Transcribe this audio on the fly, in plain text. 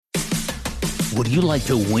Would you like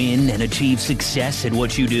to win and achieve success at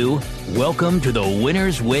what you do? Welcome to the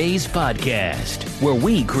Winner's Ways podcast, where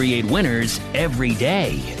we create winners every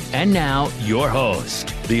day. And now, your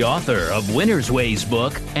host, the author of Winner's Ways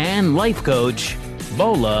book and life coach,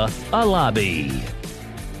 Bola Alabi.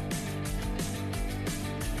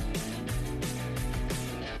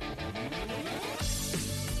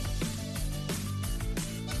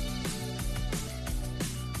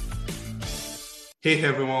 Hey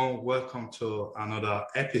everyone, welcome to another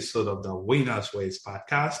episode of the Winner's Ways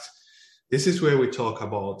podcast. This is where we talk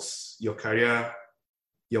about your career,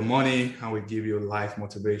 your money, and we give you life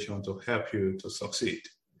motivation to help you to succeed.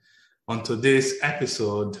 On today's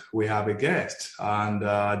episode, we have a guest, and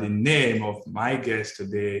the name of my guest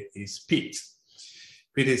today is Pete.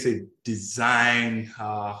 Pete is a design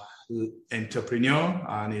entrepreneur,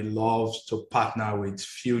 and he loves to partner with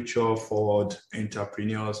future forward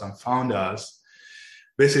entrepreneurs and founders.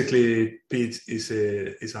 Basically, Pete is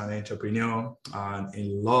an entrepreneur and he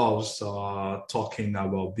loves talking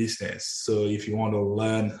about business. So if you want to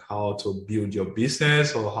learn how to build your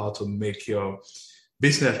business or how to make your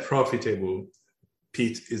business profitable,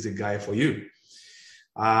 Pete is the guy for you.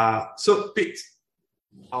 So Pete,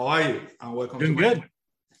 how are you? And welcome. Doing good.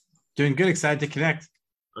 Doing good. Excited to connect.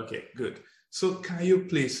 Okay, good. So can you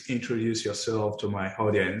please introduce yourself to my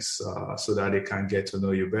audience so that they can get to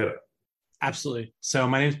know you better? Absolutely. So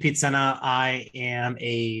my name is Pete Sena. I am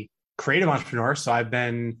a creative entrepreneur. So I've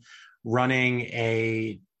been running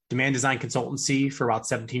a demand design consultancy for about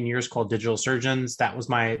 17 years called Digital Surgeons. That was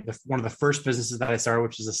one of the first businesses that I started,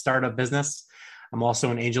 which is a startup business. I'm also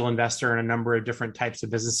an angel investor in a number of different types of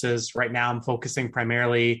businesses. Right now, I'm focusing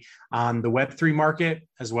primarily on the Web3 market,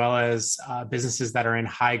 as well as businesses that are in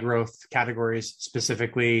high growth categories.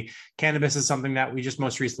 Specifically, cannabis is something that we just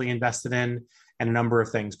most recently invested in, and a number of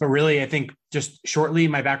things. But really, I think just shortly,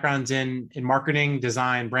 my background's in marketing,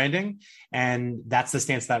 design, branding. And that's the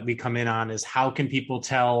stance that we come in on, is how can people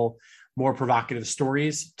tell more provocative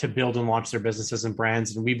stories to build and launch their businesses and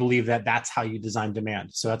brands. And we believe that that's how you design demand.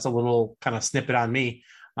 So that's a little kind of snippet on me,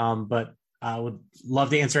 but I would love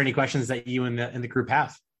to answer any questions that you and the group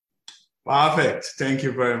have. Perfect. Thank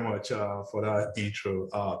you very much for that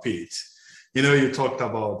intro, Pete. You know, you talked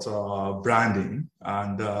about branding,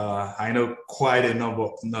 and I know quite a number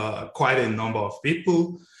of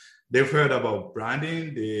people. They've heard about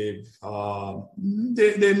branding. They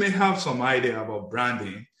may have some idea about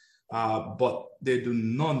branding, but they do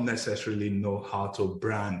not necessarily know how to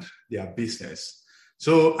brand their business.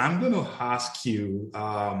 So I'm going to ask you,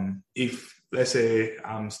 if, let's say,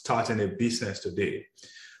 I'm starting a business today,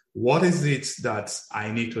 what is it that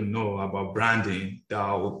I need to know about branding that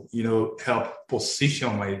will, help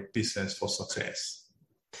position my business for success?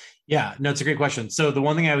 Yeah, no, it's a great question. So the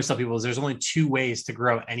one thing I always tell people is there's only two ways to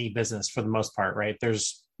grow any business for the most part, right?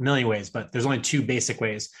 There's a million ways, but there's only two basic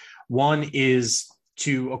ways. One is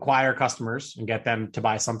to acquire customers and get them to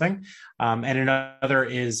buy something. And another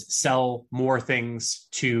is sell more things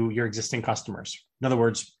to your existing customers. In other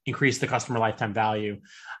words, increase the customer lifetime value.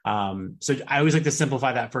 So I always like to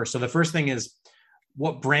simplify that first. So the first thing is,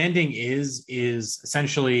 what branding is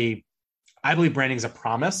essentially, I believe branding is a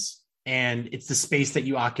promise, and it's the space that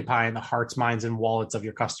you occupy in the hearts, minds, and wallets of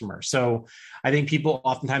your customers. So I think people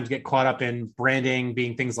oftentimes get caught up in branding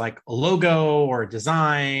being things like a logo or a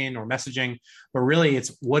design or messaging, but really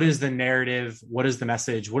it's what is the narrative, what is the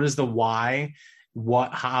message, what is the why,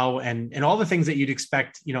 what, how, and all the things that you'd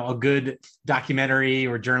expect, a good documentary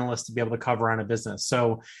or journalist to be able to cover on a business.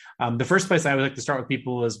 So the first place I would like to start with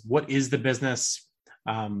people is, what is the business?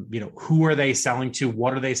 Who are they selling to?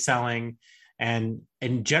 What are they selling? And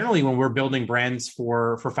generally, when we're building brands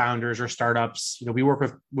for founders or startups, we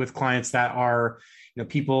work with clients that are,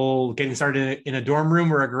 people getting started in a dorm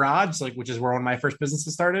room or a garage, which is where one of my first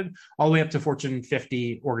businesses started, all the way up to Fortune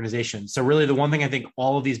 50 organizations. So really, the one thing I think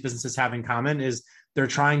all of these businesses have in common is they're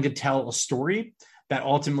trying to tell a story that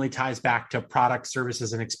ultimately ties back to products,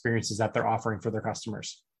 services, and experiences that they're offering for their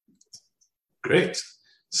customers. Great.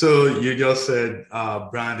 So you just said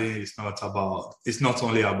branding is not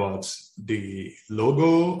only about the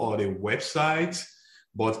logo or the website,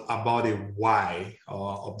 but about the why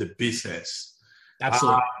of the business.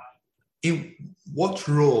 Absolutely. In what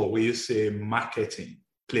role will you say marketing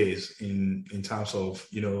plays in terms of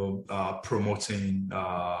promoting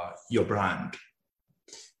your brand?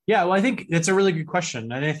 Yeah, well, I think that's a really good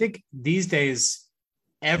question, and I think these days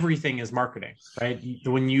everything is marketing, right?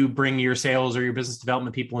 When you bring your sales or your business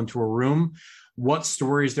development people into a room, what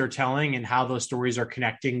stories they're telling and how those stories are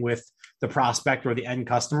connecting with the prospect or the end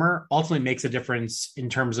customer ultimately makes a difference in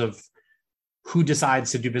terms of who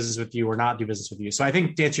decides to do business with you or not do business with you. So I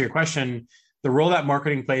think to answer your question, the role that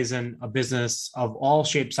marketing plays in a business of all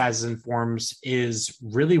shapes, sizes, and forms is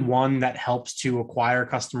really one that helps to acquire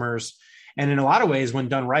customers. And in a lot of ways, when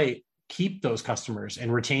done right, keep those customers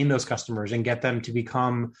and retain those customers and get them to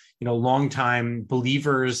become, longtime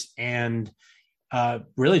believers and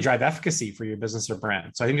really drive efficacy for your business or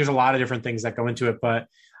brand. So I think there's a lot of different things that go into it, but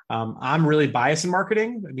I'm really biased in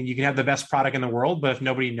marketing. I mean, you can have the best product in the world, but if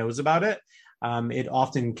nobody knows about it, it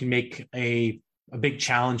often can make a big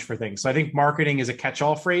challenge for things. So I think marketing is a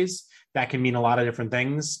catch-all phrase that can mean a lot of different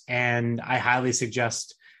things. And I highly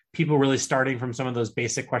suggest people really starting from some of those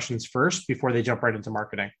basic questions first before they jump right into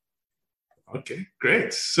marketing. Okay,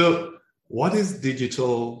 great. So what is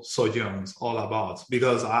Digital Surgeons all about?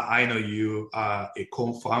 Because I know you are a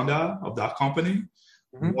co-founder of that company.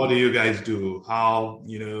 Mm-hmm. What do you guys do? How,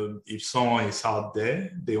 if someone is out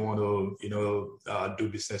there, they want to, do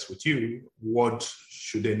business with you, what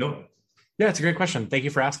should they know? Yeah, it's a great question. Thank you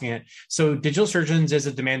for asking it. So Digital Surgeons is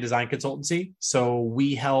a demand design consultancy. So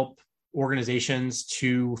we help organizations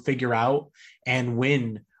to figure out and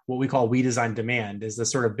win what we call We Design Demand is the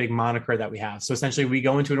sort of big moniker that we have. So essentially we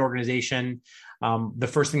go into an organization. The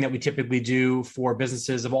first thing that we typically do for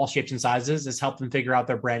businesses of all shapes and sizes is help them figure out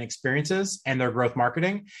their brand experiences and their growth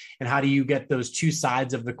marketing. And how do you get those two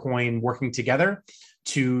sides of the coin working together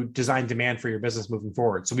to design demand for your business moving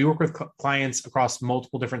forward. So we work with clients across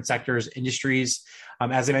multiple different sectors, industries.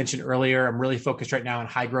 As I mentioned earlier, I'm really focused right now on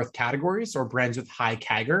high growth categories or brands with high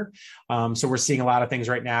CAGR. So we're seeing a lot of things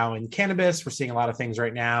right now in cannabis. We're seeing a lot of things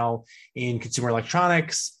right now in consumer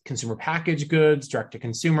electronics, consumer packaged goods, direct to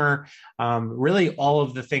consumer, really all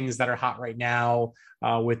of the things that are hot right now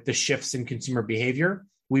with the shifts in consumer behavior.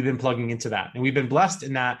 We've been plugging into that. And we've been blessed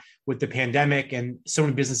in that with the pandemic and so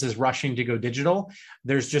many businesses rushing to go digital,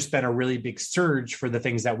 there's just been a really big surge for the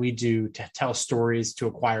things that we do to tell stories, to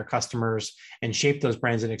acquire customers and shape those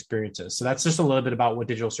brands and experiences. So that's just a little bit about what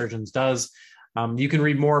Digital Surgeons does. You can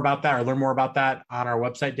read more about that or learn more about that on our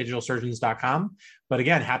website, digitalsurgeons.com. But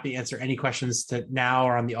again, happy to answer any questions now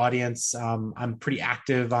or on the audience. I'm pretty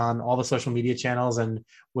active on all the social media channels and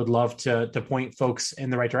would love to point folks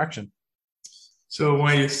in the right direction. So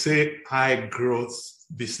when you say high growth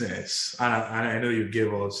business, and I know you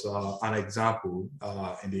gave us an example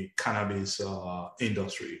in the cannabis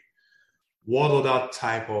industry, what other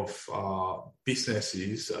type of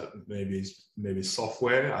businesses, maybe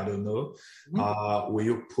software, I don't know, will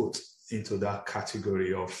you put into that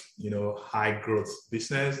category of, high growth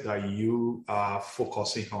business that you are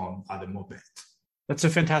focusing on at the moment? That's a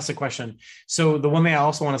fantastic question. So the one thing I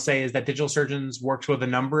also want to say is that Digital Surgeons works with a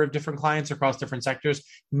number of different clients across different sectors.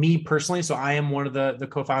 Me personally, so I am one of the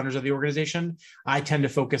co-founders of the organization. I tend to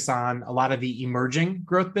focus on a lot of the emerging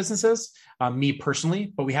growth businesses, me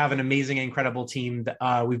personally, but we have an amazing, incredible team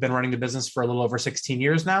that we've been running the business for a little over 16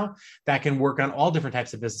 years now that can work on all different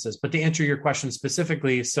types of businesses. But to answer your question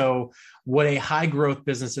specifically, so what a high growth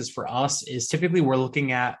business is for us is typically we're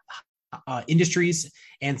looking at industries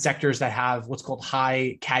and sectors that have what's called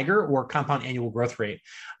high CAGR or compound annual growth rate.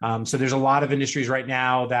 So there's a lot of industries right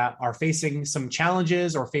now that are facing some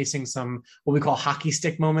challenges or facing some what we call hockey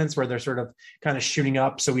stick moments where they're sort of kind of shooting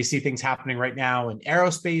up. So we see things happening right now in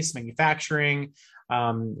aerospace, manufacturing.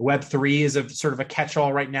 Web3 is a sort of a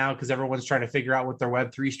catch-all right now because everyone's trying to figure out what their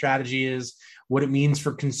Web3 strategy is, what it means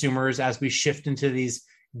for consumers as we shift into these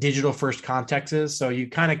digital first contexts. So you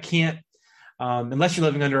kind of can't unless you're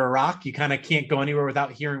living under a rock, you kind of can't go anywhere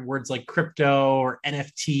without hearing words like crypto or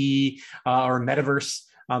NFT or metaverse.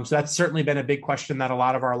 So that's certainly been a big question that a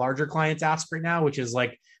lot of our larger clients ask right now, which is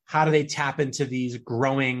like, how do they tap into these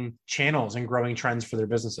growing channels and growing trends for their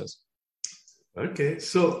businesses? Okay,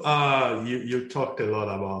 so you talked a lot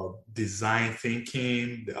about design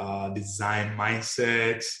thinking, design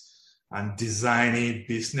mindsets, and designing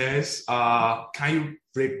business. Can you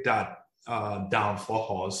break that down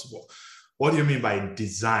for us? What do you mean by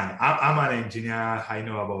design? I'm an engineer. I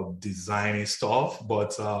know about designing stuff,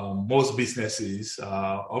 but most businesses,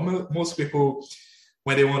 or most people,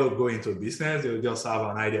 when they want to go into business, they'll just have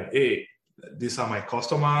an idea. Hey, these are my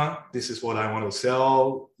customer. This is what I want to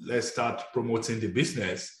sell. Let's start promoting the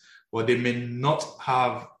business. But they may not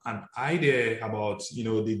have an idea about,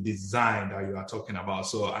 the design that you are talking about.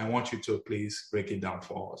 So I want you to please break it down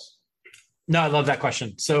for us. No, I love that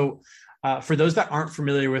question. So for those that aren't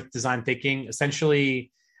familiar with design thinking,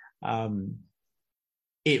 essentially,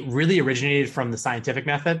 it really originated from the scientific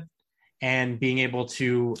method and being able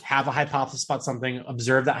to have a hypothesis about something,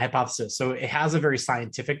 observe that hypothesis. So it has a very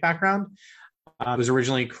scientific background. It was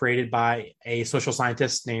originally created by a social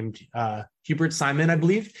scientist named Hubert Simon, I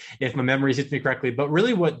believe, if my memory serves me correctly. But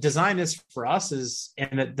really what design is for us is,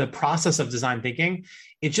 and the process of design thinking,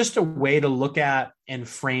 it's just a way to look at and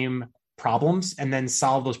frame problems and then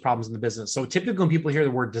solve those problems in the business. So typically when people hear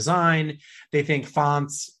the word design, they think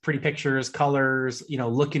fonts, pretty pictures, colors,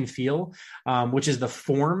 look and feel, which is the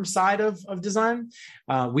form side of design.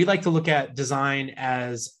 We like to look at design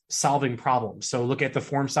as solving problems. So look at the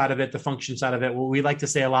form side of it, the function side of it. What we like to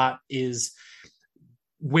say a lot is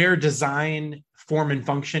where design, form, and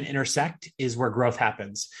function intersect is where growth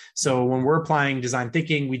happens. So when we're applying design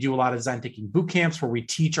thinking, we do a lot of design thinking boot camps where we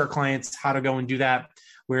teach our clients how to go and do that,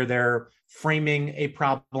 where they're framing a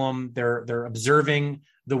problem, they're observing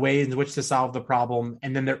the way in which to solve the problem,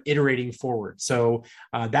 and then they're iterating forward. So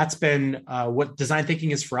that's been what design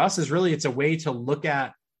thinking is for us. Is really, it's a way to look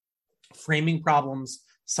at framing problems,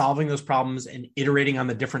 solving those problems, and iterating on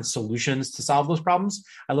the different solutions to solve those problems.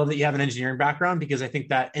 I love that you have an engineering background, because I think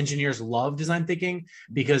that engineers love design thinking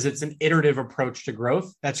because it's an iterative approach to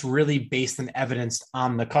growth that's really based and evidenced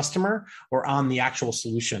on the customer or on the actual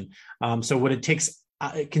solution. So what it takes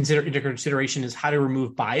into consideration is how to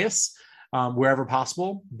remove bias wherever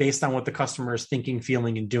possible based on what the customer is thinking,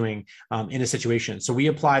 feeling, and doing in a situation. So we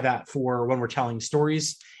apply that for when we're telling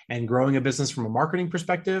stories and growing a business from a marketing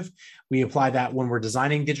perspective. We apply that when we're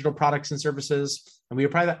designing digital products and services, and we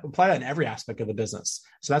apply that in every aspect of the business.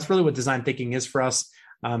 So that's really what design thinking is for us.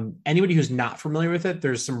 Anybody who's not familiar with it,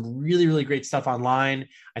 there's some really, really great stuff online.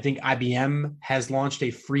 I think IBM has launched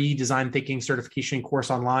a free design thinking certification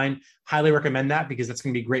course online. Highly recommend that, because that's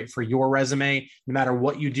going to be great for your resume, no matter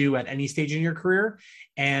what you do at any stage in your career.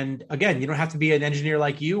 And again, you don't have to be an engineer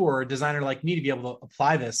like you or a designer like me to be able to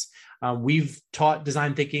apply this. We've taught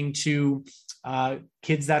design thinking to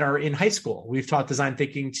kids that are in high school. We've taught design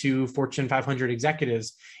thinking to Fortune 500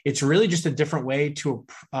 executives. It's really just a different way to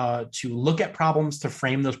look at problems, to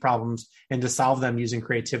frame those problems, and to solve them using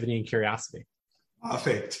creativity and curiosity.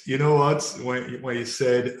 Perfect. You know what? When you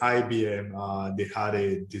said IBM, they had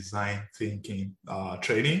a design thinking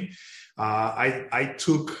training. I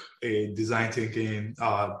took a design thinking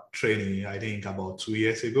training, I think about 2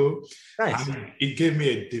 years ago. Nice. And it gave me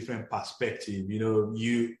a different perspective.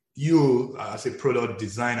 You as a product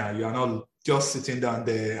designer, you are not just sitting down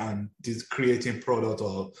there and just creating product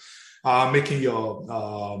or making your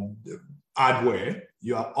hardware.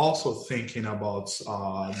 You are also thinking about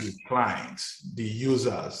the clients, the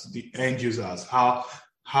users, the end users. How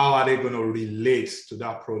are they going to relate to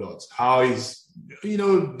that product? How is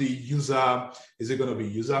the user, is it going to be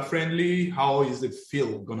user friendly? How is the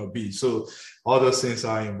feel going to be? So all those things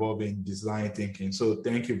are involved in design thinking. So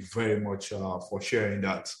thank you very much for sharing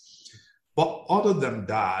that. But other than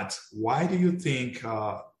that, why do you think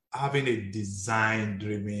having a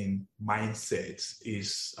design-driven mindset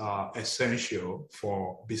is essential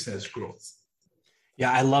for business growth?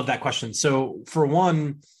 Yeah, I love that question. So for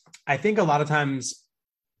one, I think a lot of times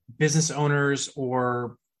business owners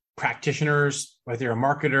or practitioners, whether you're a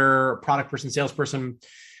marketer, product person, salesperson,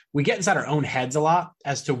 we get inside our own heads a lot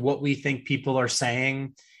as to what we think people are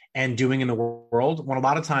saying and doing in the world. When a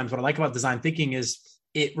lot of times what I like about design thinking is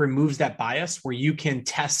it removes that bias where you can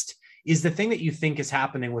test, is the thing that you think is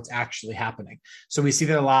happening what's actually happening? So we see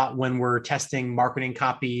that a lot when we're testing marketing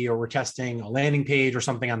copy or we're testing a landing page or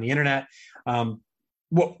something on the internet.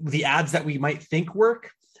 What the ads that we might think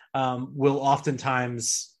work will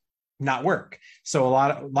oftentimes not work. So a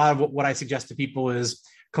lot of what I suggest to people is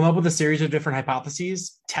come up with a series of different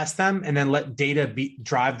hypotheses, test them, and then let data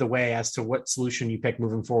drive the way as to what solution you pick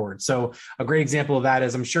moving forward. So a great example of that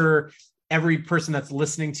is, I'm sure every person that's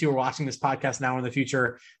listening to or watching this podcast now or in the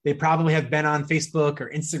future, they probably have been on Facebook or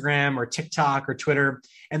Instagram or TikTok or Twitter,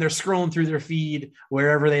 and they're scrolling through their feed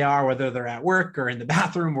wherever they are, whether they're at work or in the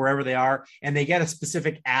bathroom, wherever they are, and they get a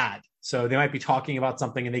specific ad. So they might be talking about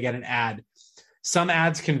something and they get an ad. Some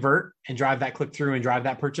ads convert and drive that click through and drive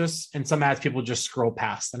that purchase, and some ads people just scroll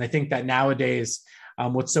past. And I think that nowadays,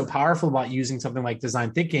 what's so powerful about using something like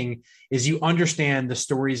design thinking is you understand the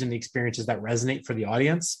stories and the experiences that resonate for the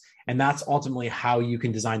audience. And that's ultimately how you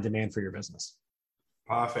can design demand for your business.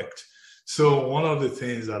 Perfect. So one of the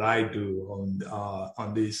things that I do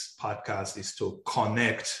on this podcast is to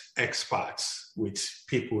connect experts with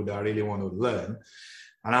people that really want to learn.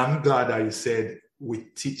 And I'm glad that you said we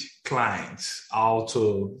teach clients how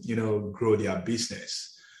to, grow their business.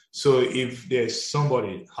 So if there's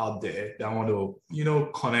somebody out there that want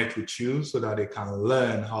to, connect with you so that they can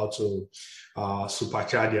learn how to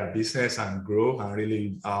supercharge their business and grow and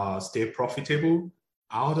really stay profitable,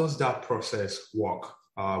 how does that process work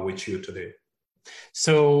with you today?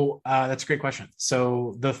 So that's a great question.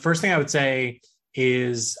 So the first thing I would say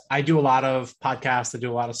is I do a lot of podcasts, I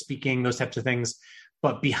do a lot of speaking, those types of things.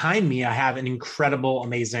 But behind me, I have an incredible,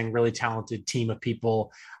 amazing, really talented team of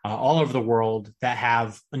people all over the world that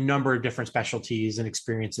have a number of different specialties and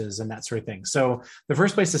experiences and that sort of thing. So the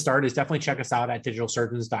first place to start is definitely check us out at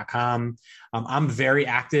digitalsurgeons.com. I'm very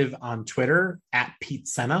active on Twitter at Pete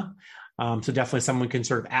Sena. So definitely someone can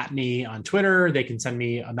sort of at me on Twitter. They can send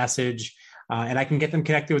me a message and I can get them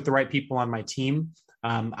connected with the right people on my team.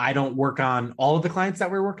 I don't work on all of the clients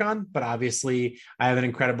that we work on, but obviously I have an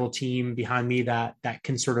incredible team behind me that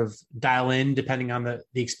can sort of dial in depending on the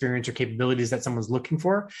experience or capabilities that someone's looking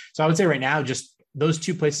for. So I would say right now, just those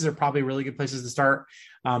two places are probably really good places to start.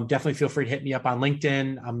 Definitely feel free to hit me up on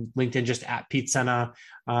LinkedIn. I'm LinkedIn just at Pete Sena,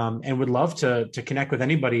 and would love to connect with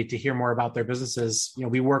anybody to hear more about their businesses. You know,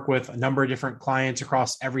 we work with a number of different clients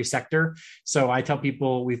across every sector. So I tell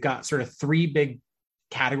people we've got sort of three big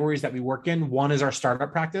categories that we work in. One is our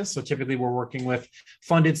startup practice. So typically we're working with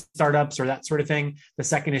funded startups or that sort of thing. The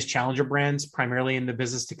second is challenger brands, primarily in the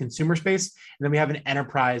business to consumer space. And then we have an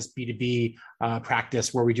enterprise B2B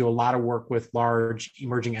practice where we do a lot of work with large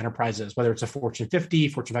emerging enterprises, whether it's a Fortune 50,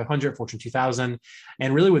 Fortune 500, Fortune 2000.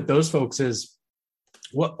 And really with those folks is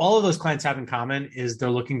what all of those clients have in common is they're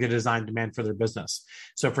looking to design demand for their business.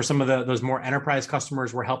 So for some of those more enterprise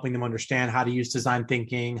customers, we're helping them understand how to use design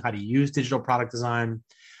thinking, how to use digital product design.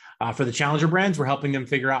 For the challenger brands, we're helping them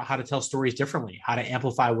figure out how to tell stories differently, how to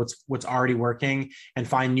amplify what's already working and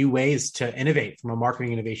find new ways to innovate from a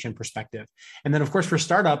marketing innovation perspective. And then, of course, for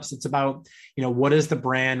startups, it's about, what is the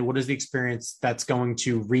brand, what is the experience that's going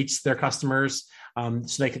to reach their customers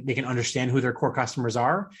so they can understand who their core customers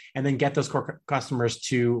are and then get those core customers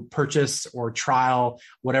to purchase or trial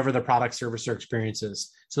whatever the product, service, or experience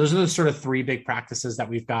is. So those are the sort of three big practices that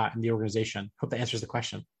we've got in the organization. Hope that answers the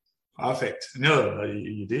question. Perfect. No,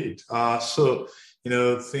 you did. So,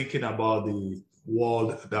 thinking about the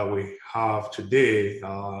world that we have today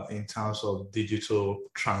in terms of digital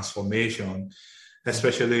transformation,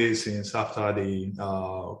 especially since after the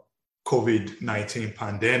COVID-19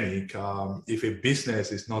 pandemic, if a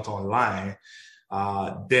business is not online,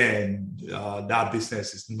 then that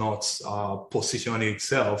business is not positioning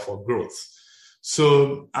itself for growth.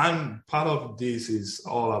 So, and part of this is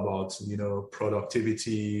all about,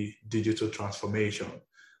 productivity, digital transformation.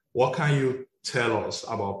 What can you tell us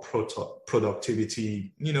about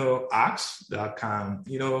productivity, acts that can,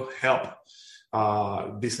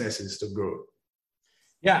 help businesses to grow?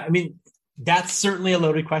 Yeah, I mean, that's certainly a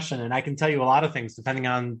loaded question. And I can tell you a lot of things depending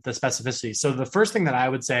on the specificity. So the first thing that I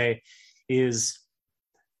would say is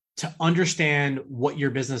to understand what your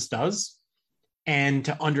business does and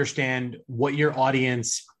to understand what your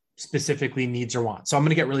audience specifically needs or wants. So I'm going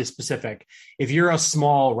to get really specific. If you're a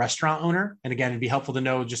small restaurant owner, and again, it'd be helpful to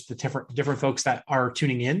know just the different folks that are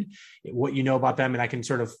tuning in, what you know about them, and I can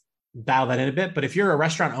sort of dial that in a bit. But if you're a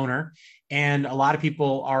restaurant owner and a lot of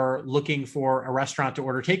people are looking for a restaurant to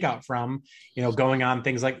order takeout from, going on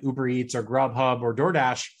things like Uber Eats or Grubhub or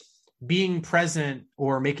DoorDash, being present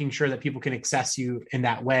or making sure that people can access you in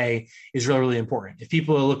that way is really, really important. If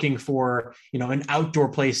people are looking for, an outdoor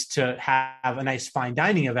place to have a nice fine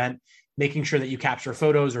dining event, making sure that you capture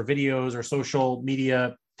photos or videos or social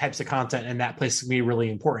media types of content in that place can be really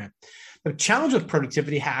important. The challenge with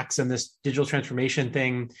productivity hacks and this digital transformation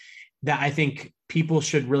thing that I think people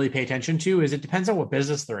should really pay attention to is it depends on what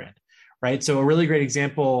business they're in, right? So a really great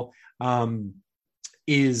example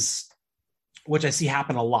is, which I see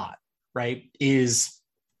happen a lot, right, is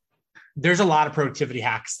there's a lot of productivity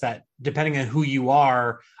hacks that, depending on who you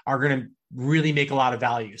are going to really make a lot of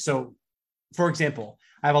value. So, for example,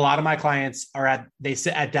 I have a lot of my clients they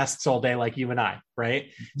sit at desks all day like you and I, right?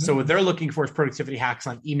 Mm-hmm. So what they're looking for is productivity hacks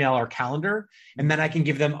on email or calendar. And then I can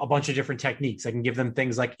give them a bunch of different techniques. I can give them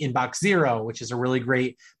things like Inbox Zero, which is a really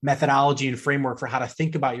great methodology and framework for how to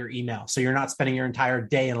think about your email. So you're not spending your entire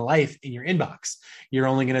day in life in your inbox. You're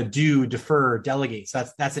only going to do, defer, delegate. So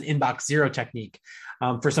that's an Inbox Zero technique.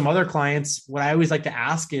 For some other clients, what I always like to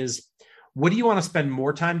ask is, what do you want to spend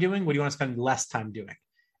more time doing? What do you want to spend less time doing?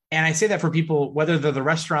 And I say that for people, whether they're the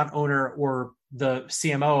restaurant owner or the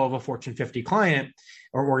CMO of a Fortune 50 client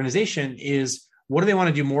or organization, is what do they want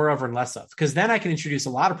to do more of and less of? Because then I can introduce a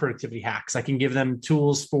lot of productivity hacks. I can give them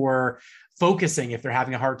tools for focusing if they're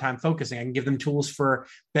having a hard time focusing. I can give them tools for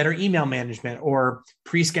better email management or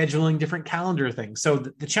pre-scheduling different calendar things. So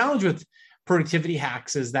the challenge with productivity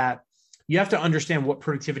hacks is that you have to understand what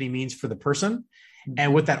productivity means for the person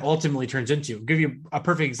and what that ultimately turns into. I'll give you a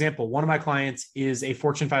perfect example. One of my clients is a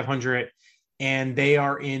Fortune 500, and they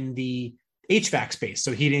are in the HVAC space,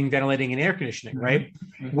 so heating, ventilating, and air conditioning, right?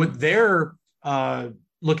 Mm-hmm. What their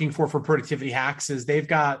looking for productivity hacks is they've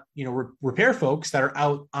got, repair folks that are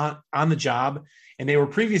out on the job, and they were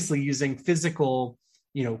previously using physical,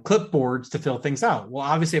 clipboards to fill things out. Well,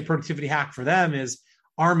 obviously a productivity hack for them is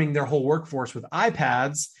arming their whole workforce with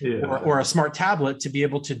iPads or a smart tablet to be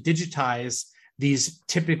able to digitize these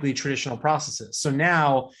typically traditional processes. So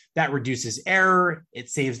now that reduces error. It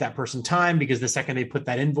saves that person time, because the second they put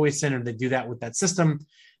that invoice in or they do that with that system,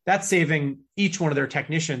 that's saving each one of their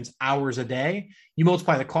technicians hours a day. You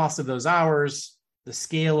multiply the cost of those hours, the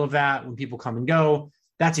scale of that when people come and go,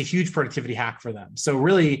 that's a huge productivity hack for them. So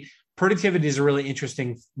really, productivity is a really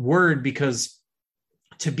interesting word, because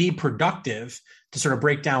to be productive, to sort of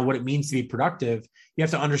break down what it means to be productive, you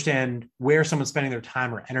have to understand where someone's spending their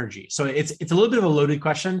time or energy. So it's a little bit of a loaded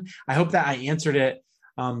question. I hope that I answered it.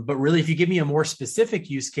 But really, if you give me a more specific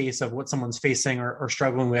use case of what someone's facing or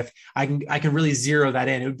struggling with, I can really zero that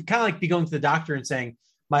in. It would kind of like be going to the doctor and saying,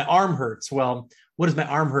 my arm hurts. Well, what does my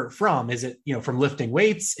arm hurt from? Is it, from lifting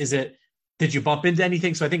weights? Did you bump into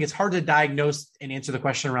anything? So I think it's hard to diagnose and answer the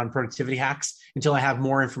question around productivity hacks until I have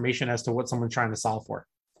more information as to what someone's trying to solve for.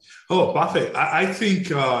 Oh, perfect. I think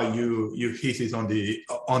you hit it on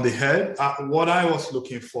the head. What I was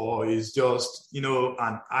looking for is just,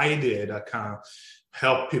 an idea that can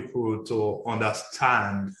help people to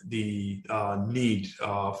understand the need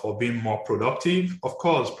for being more productive. Of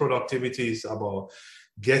course, productivity is about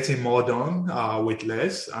getting more done with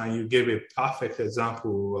less. And you gave a perfect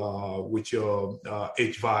example with your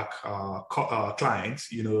HVAC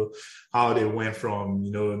clients, how they went from,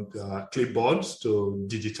 clipboards to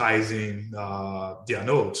digitizing their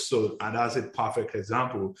notes. So, and that's a perfect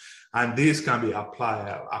example. And this can be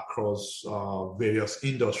applied across various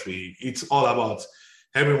industries. It's all about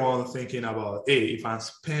everyone thinking about, hey, if I'm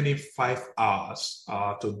spending 5 hours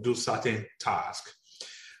to do certain tasks,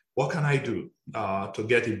 what can I do to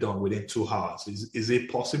get it done within 2 hours? Is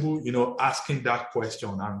it possible? Asking that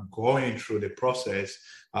question and going through the process,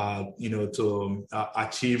 to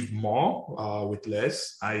achieve more with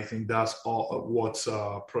less. I think that's all what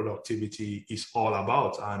productivity is all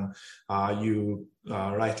about. And you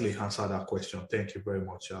rightly answered that question. Thank you very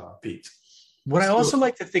much, Pete. What I also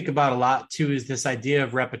like to think about a lot too is this idea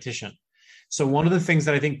of repetition. So one of the things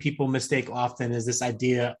that I think people mistake often is this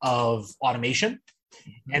idea of automation.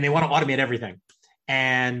 And they want to automate everything.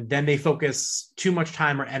 And then they focus too much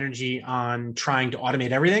time or energy on trying to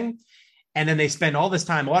automate everything. And then they spend all this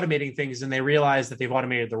time automating things and they realize that they've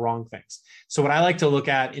automated the wrong things. So what I like to look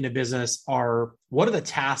at in a business are, what are the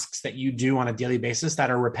tasks that you do on a daily basis that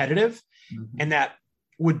are repetitive and that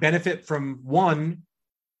would benefit from, one,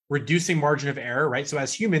 reducing margin of error, right? So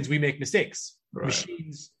as humans, we make mistakes. Right.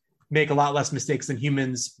 Machines make a lot less mistakes than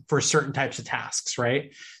humans for certain types of tasks,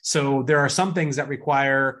 right? So there are some things that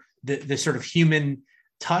require the sort of human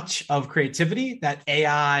touch of creativity that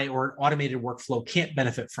AI or automated workflow can't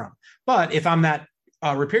benefit from. But if I'm that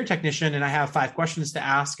repair technician and I have 5 questions to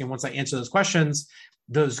ask, and once I answer those questions,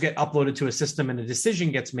 those get uploaded to a system and a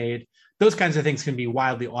decision gets made, those kinds of things can be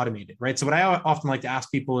wildly automated, right? So what I often like to ask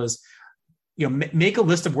people is, make a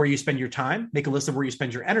list of where you spend your time, make a list of where you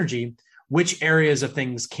spend your energy, which areas of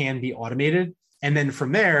things can be automated. And then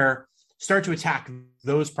from there, start to attack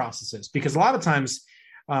those processes. Because a lot of times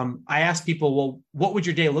I ask people, well, what would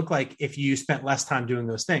your day look like if you spent less time doing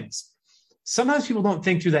those things? Sometimes people don't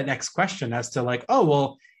think through that next question as to like, oh,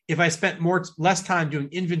 well, if I spent less time doing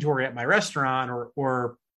inventory at my restaurant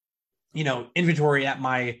or inventory at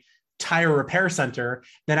my tire repair center,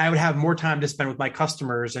 then I would have more time to spend with my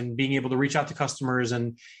customers and being able to reach out to customers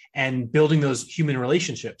and building those human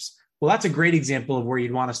relationships. Well, that's a great example of where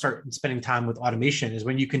you'd want to start spending time with automation, is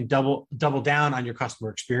when you can double down on your customer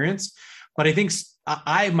experience. But I think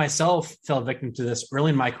I myself fell victim to this early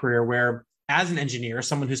in my career, where as an engineer,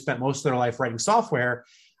 someone who spent most of their life writing software,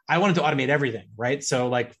 I wanted to automate everything, right? So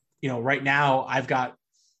right now I've got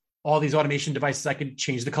all these automation devices. I can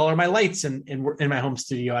change the color of my lights in my home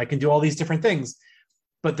studio. I can do all these different things.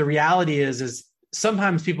 But the reality is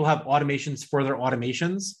sometimes people have automations for their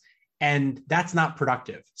automations, and that's not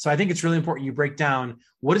productive. So I think it's really important you break down,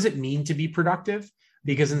 what does it mean to be productive?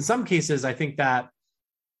 Because in some cases, I think that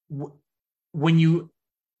when you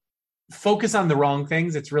focus on the wrong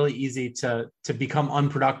things, it's really easy to become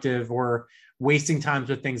unproductive or wasting time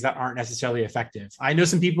with things that aren't necessarily effective. I know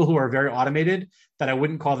some people who are very automated that I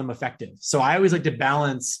wouldn't call them effective. So I always like to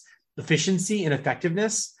balance efficiency and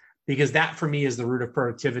effectiveness, because that for me is the root of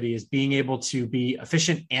productivity, is being able to be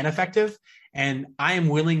efficient and effective. And I am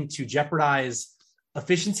willing to jeopardize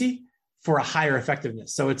efficiency for a higher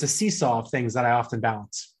effectiveness. So it's a seesaw of things that I often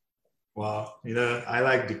balance. Wow. I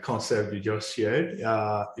like the concept you just shared,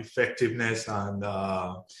 effectiveness and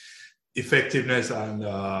effectiveness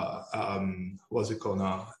and what's it called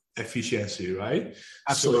now? Efficiency, right?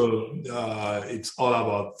 Absolutely. So it's all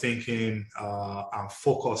about thinking and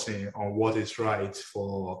focusing on what is right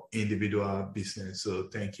for individual business. So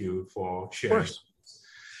thank you for sharing.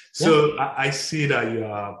 So yeah. I see that you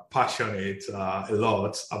are passionate a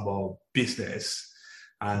lot about business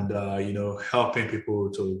and helping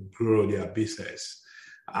people to grow their business.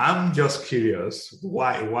 I'm just curious,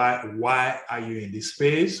 why are you in this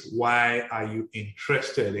space? Why are you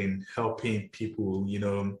interested in helping people,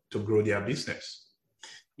 to grow their business?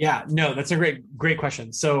 Yeah, no, that's a great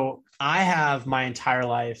question. So I have my entire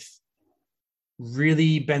life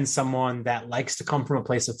really been someone that likes to come from a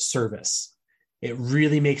place of service. It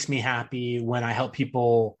really makes me happy when I help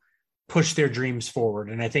people push their dreams forward.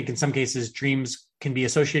 And I think in some cases, dreams can be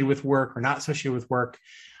associated with work or not associated with work.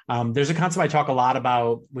 There's a concept I talk a lot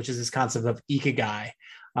about, which is this concept of ikigai,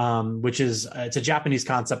 which is it's a Japanese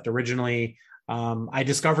concept originally. I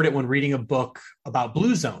discovered it when reading a book about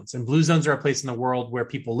blue zones, and blue zones are a place in the world where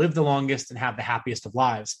people live the longest and have the happiest of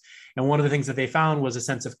lives. And one of the things that they found was a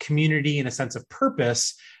sense of community and a sense of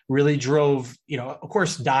purpose really drove, of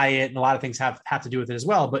course, diet and a lot of things have to do with it as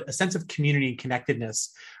well, but a sense of community and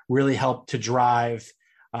connectedness really helped to drive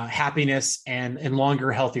happiness and longer,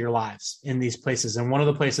 healthier lives in these places. And one of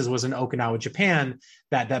the places was in Okinawa, Japan,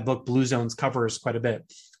 that book Blue Zones covers quite a bit.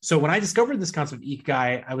 So when I discovered this concept of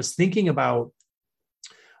ikigai, I was thinking about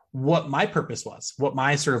what my purpose was, what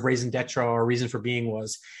my sort of raison d'etre or reason for being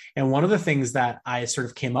was. And one of the things that I sort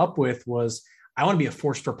of came up with was I want to be a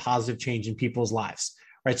force for positive change in people's lives,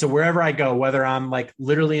 right? So wherever I go, whether I'm like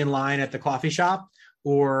literally in line at the coffee shop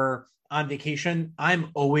or on vacation, I'm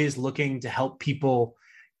always looking to help people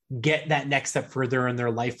get that next step further in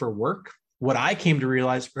their life or work. What I came to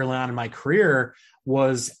realize early on in my career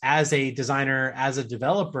was, as a designer, as a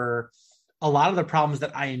developer, a lot of the problems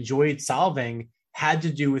that I enjoyed solving had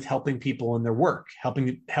to do with helping people in their work,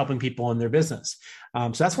 helping people in their business. So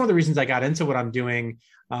that's one of the reasons I got into what I'm doing.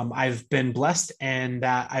 I've been blessed and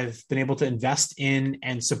that I've been able to invest in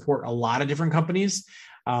and support a lot of different companies.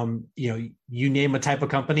 You name a type of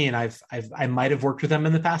company, and I might have worked with them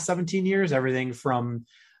in the past 17 years. Everything from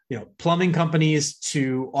plumbing companies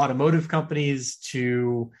to automotive companies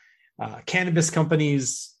to cannabis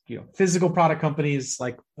companies, physical product companies.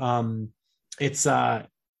 Like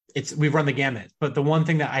we've run the gamut. But the one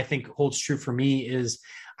thing that I think holds true for me is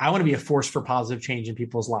I want to be a force for positive change in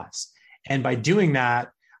people's lives. And by doing that,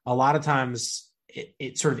 a lot of times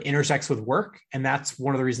it sort of intersects with work. And that's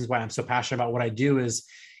one of the reasons why I'm so passionate about what I do. Is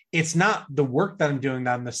it's not the work that I'm doing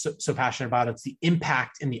that I'm so passionate about. It's the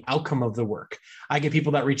impact and the outcome of the work. I get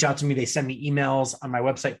people that reach out to me. They send me emails on my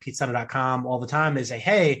website, PeteSena.com, all the time. They say,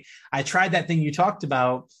 hey, I tried that thing you talked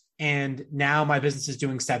about, and now my business is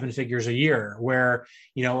doing 7 figures a year. Where,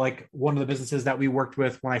 like one of the businesses that we worked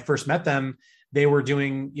with when I first met them, they were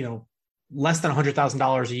doing, less than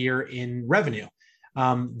 $100,000 a year in revenue.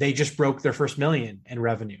 They just broke their first $1 million in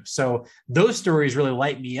revenue. So those stories really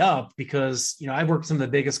light me up because, I've worked with some of the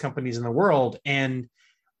biggest companies in the world. And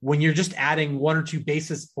when you're just adding 1 or 2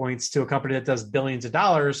 basis points to a company that does billions of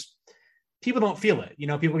dollars, people don't feel it.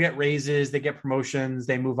 People get raises, they get promotions,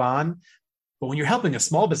 they move on. But when you're helping a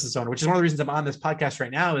small business owner, which is one of the reasons I'm on this podcast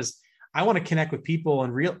right now, is I want to connect with people.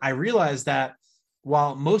 And I realize that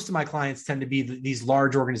while most of my clients tend to be these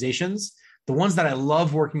large organizations, the ones that I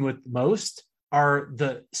love working with most are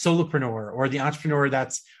the solopreneur or the entrepreneur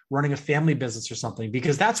that's running a family business or something,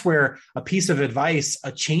 because that's where a piece of advice,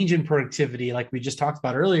 a change in productivity, like we just talked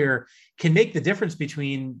about earlier, can make the difference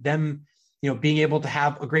between them, being able to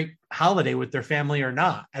have a great holiday with their family or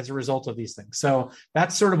not as a result of these things. So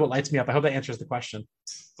that's sort of what lights me up. I hope that answers the question.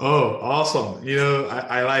 Oh, awesome.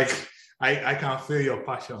 I can feel your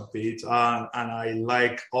passion, Pete, and I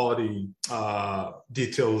like all the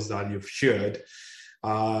details that you've shared.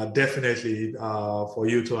 Definitely for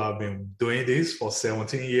you to have been doing this for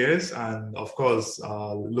 17 years. And of course,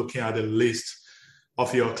 looking at the list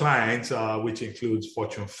of your clients, which includes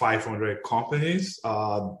Fortune 500 companies,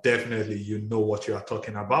 definitely you know what you are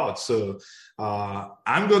talking about. So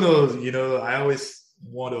I'm going to, I always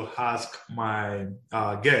want to ask my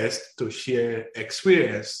guests to share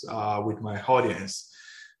experience with my audience.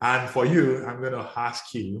 And for you, I'm going to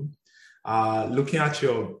ask you, looking at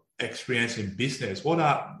your experience in business, what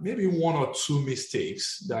are maybe 1 or 2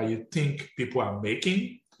 mistakes that you think people are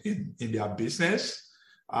making in their business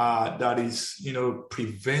that is,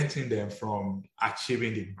 preventing them from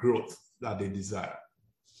achieving the growth that they desire?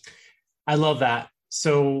 I love that.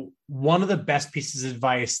 So one of the best pieces of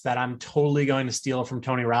advice that I'm totally going to steal from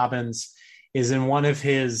Tony Robbins is in one of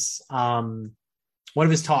his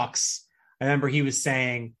talks. I remember he was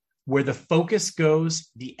saying, where the focus goes,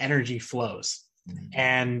 the energy flows.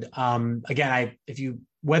 And again,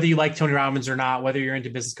 whether you like Tony Robbins or not, whether you're into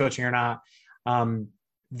business coaching or not,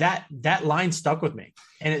 that line stuck with me.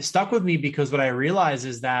 And it stuck with me because what I realized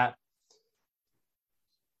is that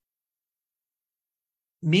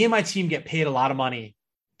me and my team get paid a lot of money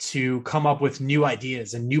to come up with new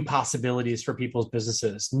ideas and new possibilities for people's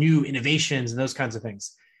businesses, new innovations and those kinds of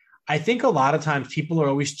things. I think a lot of times people are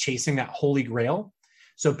always chasing that holy grail.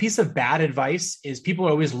 So a piece of bad advice is people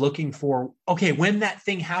are always looking for, okay, when that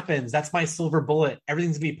thing happens, that's my silver bullet.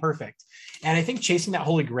 Everything's gonna be perfect. And I think chasing that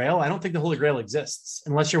holy grail, I don't think the holy grail exists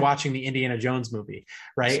unless you're watching the Indiana Jones movie,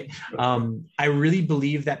 right? I really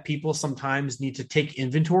believe that people sometimes need to take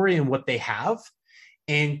inventory in what they have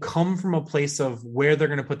and come from a place of where they're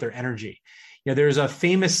going to put their energy. There's a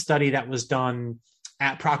famous study that was done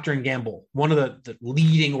at Procter & Gamble, one of the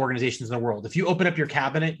leading organizations in the world. If you open up your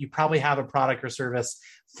cabinet, you probably have a product or service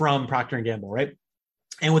from Procter & Gamble, right?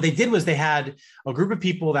 And what they did was they had a group of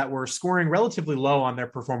people that were scoring relatively low on their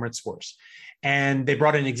performance scores. And they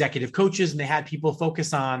brought in executive coaches and they had people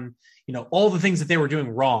focus on, all the things that they were doing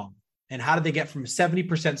wrong. And how did they get from a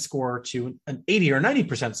 70% score to an 80 or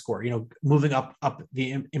 90% score, moving up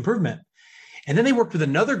the improvement. And then they worked with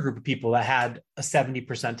another group of people that had a 70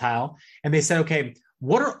 percentile. And they said, okay,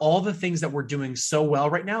 what are all the things that we're doing so well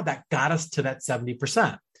right now that got us to that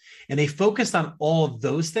 70%? And they focused on all of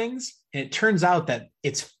those things. And it turns out that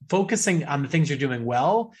it's focusing on the things you're doing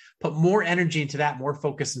well, put more energy into that, more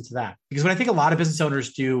focus into that. Because what I think a lot of business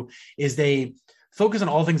owners do is they focus on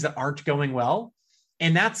all things that aren't going well.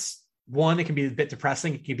 And that's, one, it can be a bit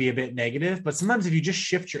depressing. It can be a bit negative, but sometimes if you just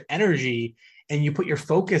shift your energy and you put your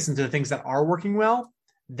focus into the things that are working well,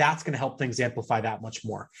 that's going to help things amplify that much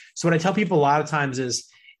more. So what I tell people a lot of times is,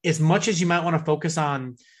 as much as you might want to focus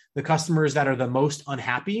on the customers that are the most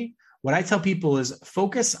unhappy, what I tell people is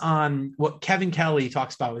focus on what Kevin Kelly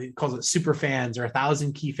talks about. He calls it super fans or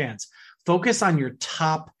 1,000 key fans. Focus on your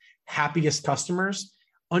top happiest customers.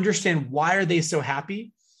 Understand why are they so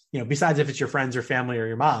happy? Besides if it's your friends or family or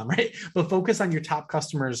your mom, right? But focus on your top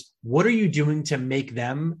customers. What are you doing to make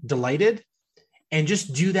them delighted? And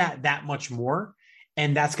just do that much more.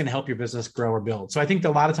 And that's going to help your business grow or build. So I think that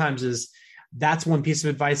a lot of times that's one piece of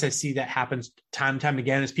advice I see that happens time and time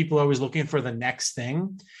again is people are always looking for the next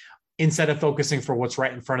thing instead of focusing for what's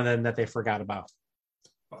right in front of them that they forgot about.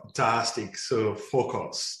 Fantastic. So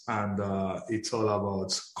focus, and it's all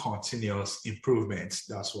about continuous improvement.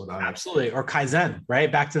 That's what absolutely, or Kaizen, right?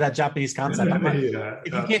 Back to that Japanese concept.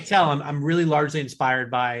 If you can't tell, I'm really largely inspired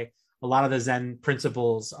by a lot of the Zen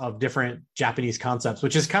principles of different Japanese concepts,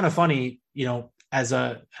 which is kind of funny, as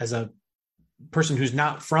a person who's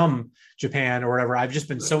not from Japan or whatever. I've just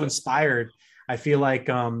been so inspired. I feel like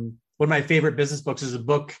one of my favorite business books is a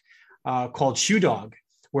book called Shoe Dog,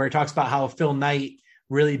 where it talks about how Phil Knight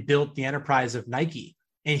really built the enterprise of Nike.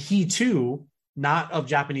 And he too, not of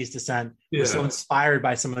Japanese descent, was so inspired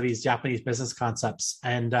by some of these Japanese business concepts.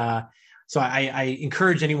 And so I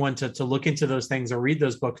encourage anyone to look into those things or read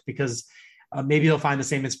those books, because maybe they'll find the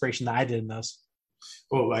same inspiration that I did in those.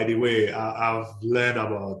 Oh, by the way, I've learned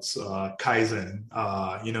about Kaizen,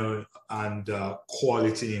 and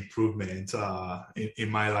quality improvement in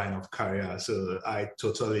my line of career. So I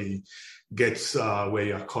totally get where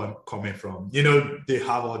you're coming from. They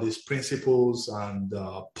have all these principles and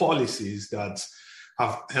policies that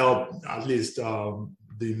have helped at least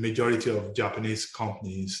the majority of Japanese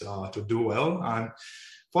companies to do well. And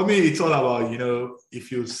for me, it's all about,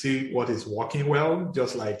 if you see what is working well,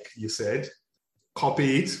 just like you said,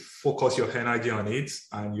 copy it, focus your energy on it,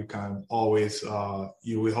 and you can always,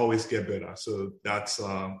 you will always get better. So that's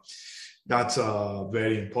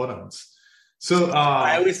very important. So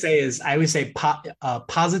I always say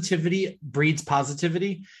positivity breeds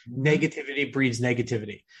positivity, negativity breeds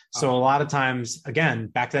negativity. So a lot of times, again,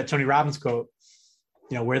 back to that Tony Robbins quote,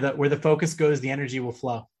 where the focus goes, the energy will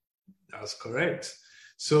flow. That's correct.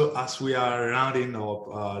 So as we are rounding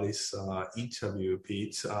up this interview,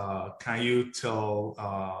 Pete, can you tell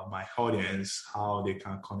my audience how they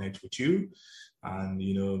can connect with you and,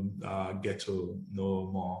 get to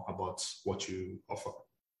know more about what you offer?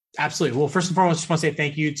 Absolutely. Well, first and foremost, I just want to say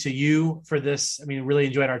thank you to you for this. Really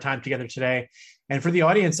enjoyed our time together today. And for the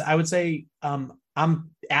audience, I would say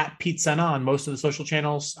I'm at Pete Sena on most of the social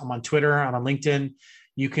channels. I'm on Twitter. I'm on LinkedIn.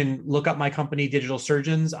 You can look up my company, Digital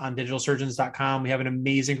Surgeons, on digitalsurgeons.com. We have an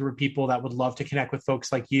amazing group of people that would love to connect with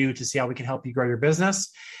folks like you to see how we can help you grow your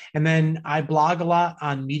business. And then I blog a lot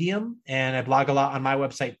on Medium, and I blog a lot on my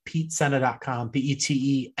website, PeteSena.com,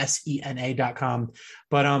 PeteSena.com.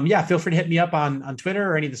 But yeah, feel free to hit me up on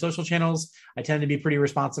Twitter or any of the social channels. I tend to be pretty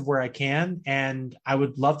responsive where I can. And I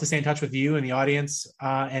would love to stay in touch with you and the audience,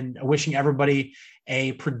 and wishing everybody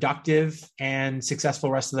a productive and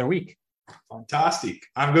successful rest of their week. Fantastic.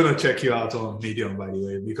 I'm going to check you out on Medium, by the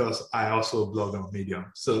way, because I also blog on Medium.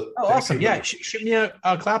 So awesome. Yeah. Shoot me a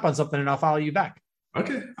clap on something and I'll follow you back.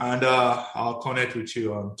 Okay. And I'll connect with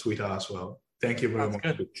you on Twitter as well. Thank you very much.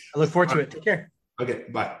 Good. I look forward to it. Take care. Okay.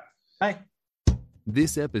 Bye. Bye.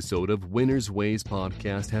 This episode of Winners Ways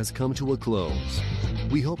podcast has come to a close.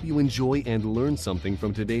 We hope you enjoy and learn something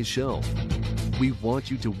from today's show. We want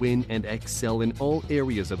you to win and excel in all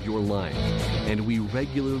areas of your life, and we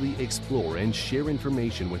regularly explore and share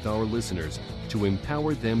information with our listeners to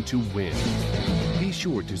empower them to win. Be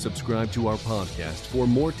sure to subscribe to our podcast for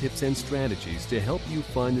more tips and strategies to help you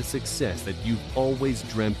find the success that you've always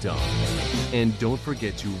dreamt of. And don't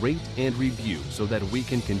forget to rate and review so that we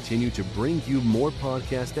can continue to bring you more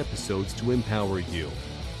podcast episodes to empower you.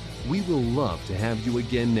 We will love to have you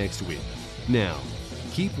again next week. Now,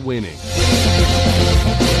 keep winning.